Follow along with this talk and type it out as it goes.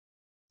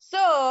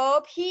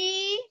So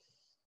P,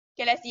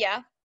 okay, let's see.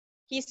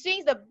 He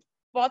swings the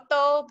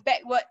bottle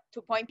backward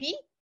to point P,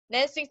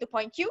 then swings to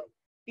point Q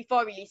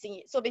before releasing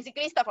it. So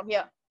basically start from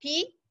here.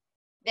 P,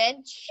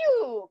 then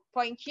shoo,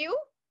 point Q,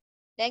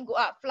 then go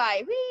up,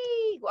 fly,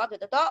 whee, go up to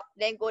the top,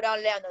 then go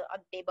down, land on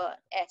the table,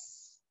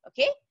 S.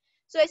 Okay?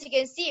 So as you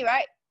can see,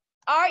 right,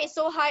 R is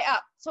so high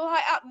up. So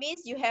high up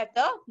means you have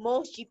the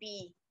most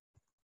GPE.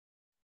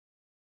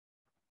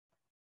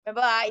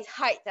 Remember, it's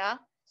height.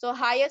 So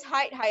highest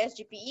height, highest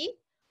GPE.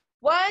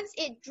 Once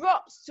it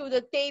drops to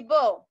the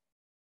table,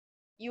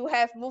 you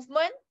have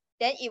movement,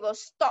 then it will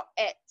stop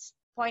at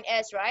point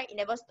S, right? It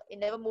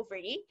never move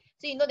already.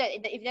 So you know that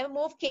if you never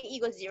move, KE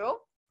equals 0.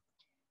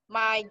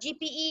 My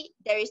GPE,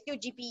 there is still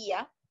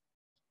GPE,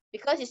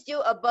 because it's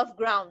still above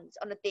ground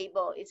on the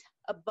table. It's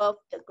above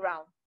the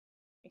ground.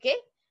 Okay?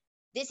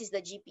 This is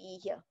the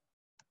GPE here.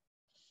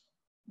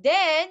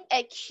 Then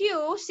at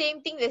Q,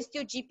 same thing, there's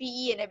still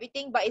GPE and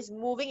everything, but it's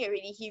moving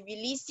already. He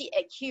released it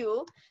at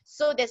Q,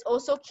 so there's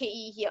also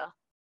KE here.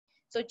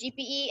 So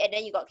GPE, and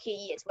then you got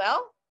KE as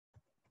well.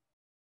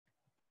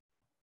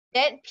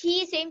 Then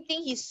P, same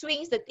thing, he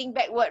swings the thing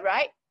backward,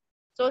 right?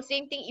 So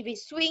same thing, if he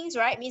swings,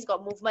 right, means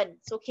got movement,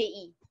 so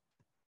KE.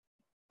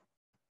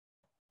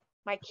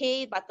 My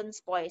K button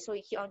spoiled, so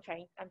you keep on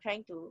trying. I'm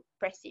trying to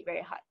press it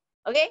very hard.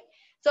 Okay,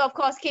 so of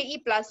course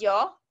KE plus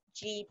your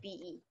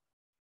GPE.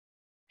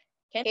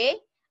 Okay,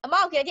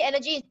 amount of kinetic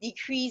energy is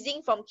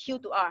decreasing from Q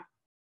to R.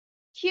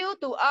 Q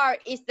to R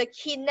is the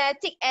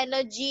kinetic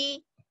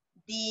energy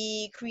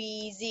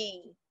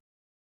decreasing.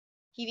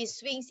 He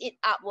swings it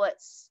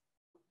upwards.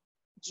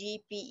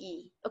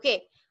 GPE.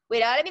 Okay,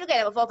 wait, let me look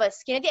at number 4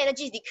 first. Kinetic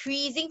energy is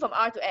decreasing from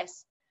R to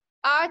S.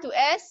 R to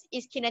S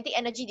is kinetic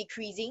energy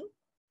decreasing.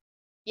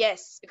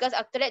 Yes, because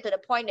after that, to the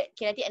point that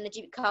kinetic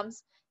energy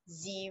becomes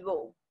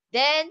 0.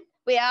 Then,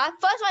 wait,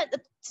 first one,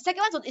 the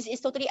second one is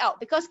totally out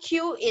because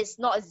Q is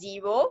not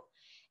 0.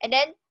 And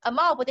then,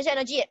 amount of potential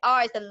energy at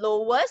R is the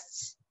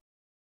lowest.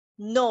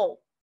 No.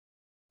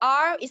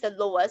 R is the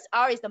lowest.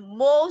 R is the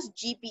most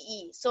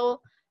GPE.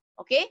 So,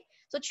 okay.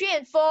 So, 3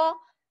 and 4,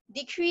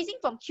 decreasing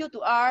from Q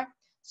to R.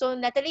 So,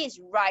 Natalie is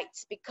right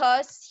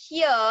because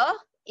here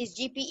is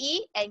GPE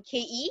and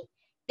KE.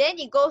 Then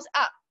it goes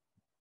up.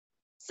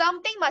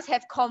 Something must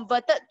have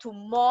converted to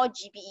more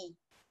GPE.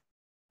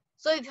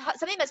 So if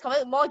something must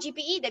convert to more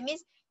GPE, that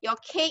means your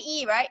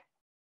KE, right,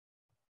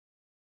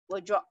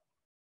 will drop.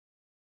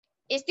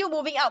 It's still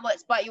moving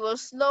upwards, but it will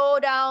slow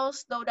down,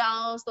 slow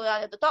down, slow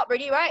down at the top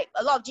already, right?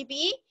 A lot of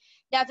GPE.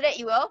 Then after that,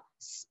 it will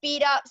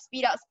speed up,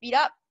 speed up, speed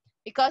up,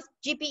 because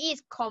GPE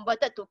is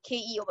converted to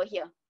KE over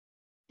here.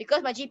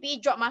 Because my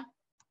GPE drop,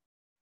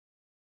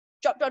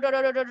 drop, drop, drop,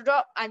 drop, drop,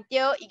 drop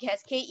until it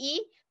has KE.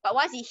 But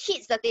once it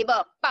hits the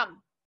table,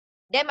 bam,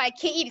 then my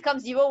KE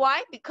becomes 0.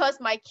 Why? Because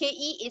my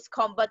KE is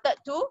converted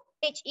to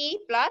HE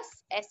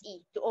plus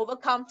SE to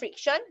overcome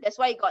friction. That's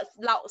why it got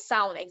loud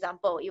sound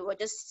example. It will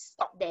just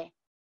stop there.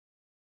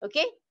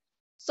 Okay?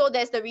 So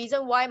that's the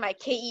reason why my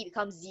KE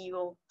becomes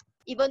 0.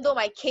 Even though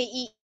my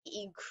KE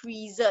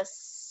increases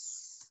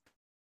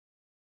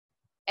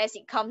as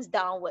it comes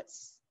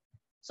downwards.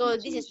 So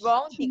this is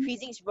wrong.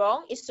 Decreasing is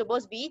wrong. It's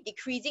supposed to be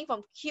decreasing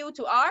from Q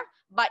to R,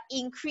 but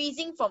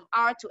increasing from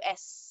R to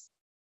S.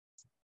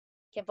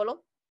 Can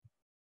follow?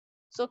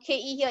 So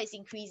KE here is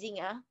increasing,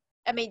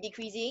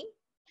 decreasing.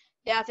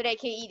 Then after that,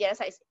 KE, the other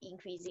side is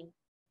increasing.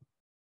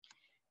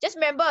 Just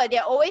remember,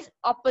 they're always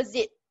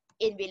opposite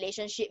in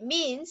relationship.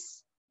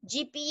 Means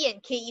GPE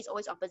and KE is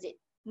always opposite.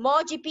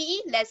 More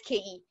GPE, less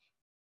KE.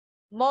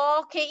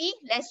 More KE,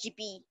 less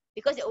GPE.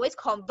 Because they always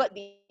convert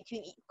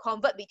between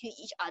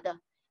each other.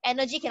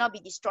 Energy cannot be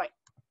destroyed.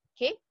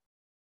 Okay?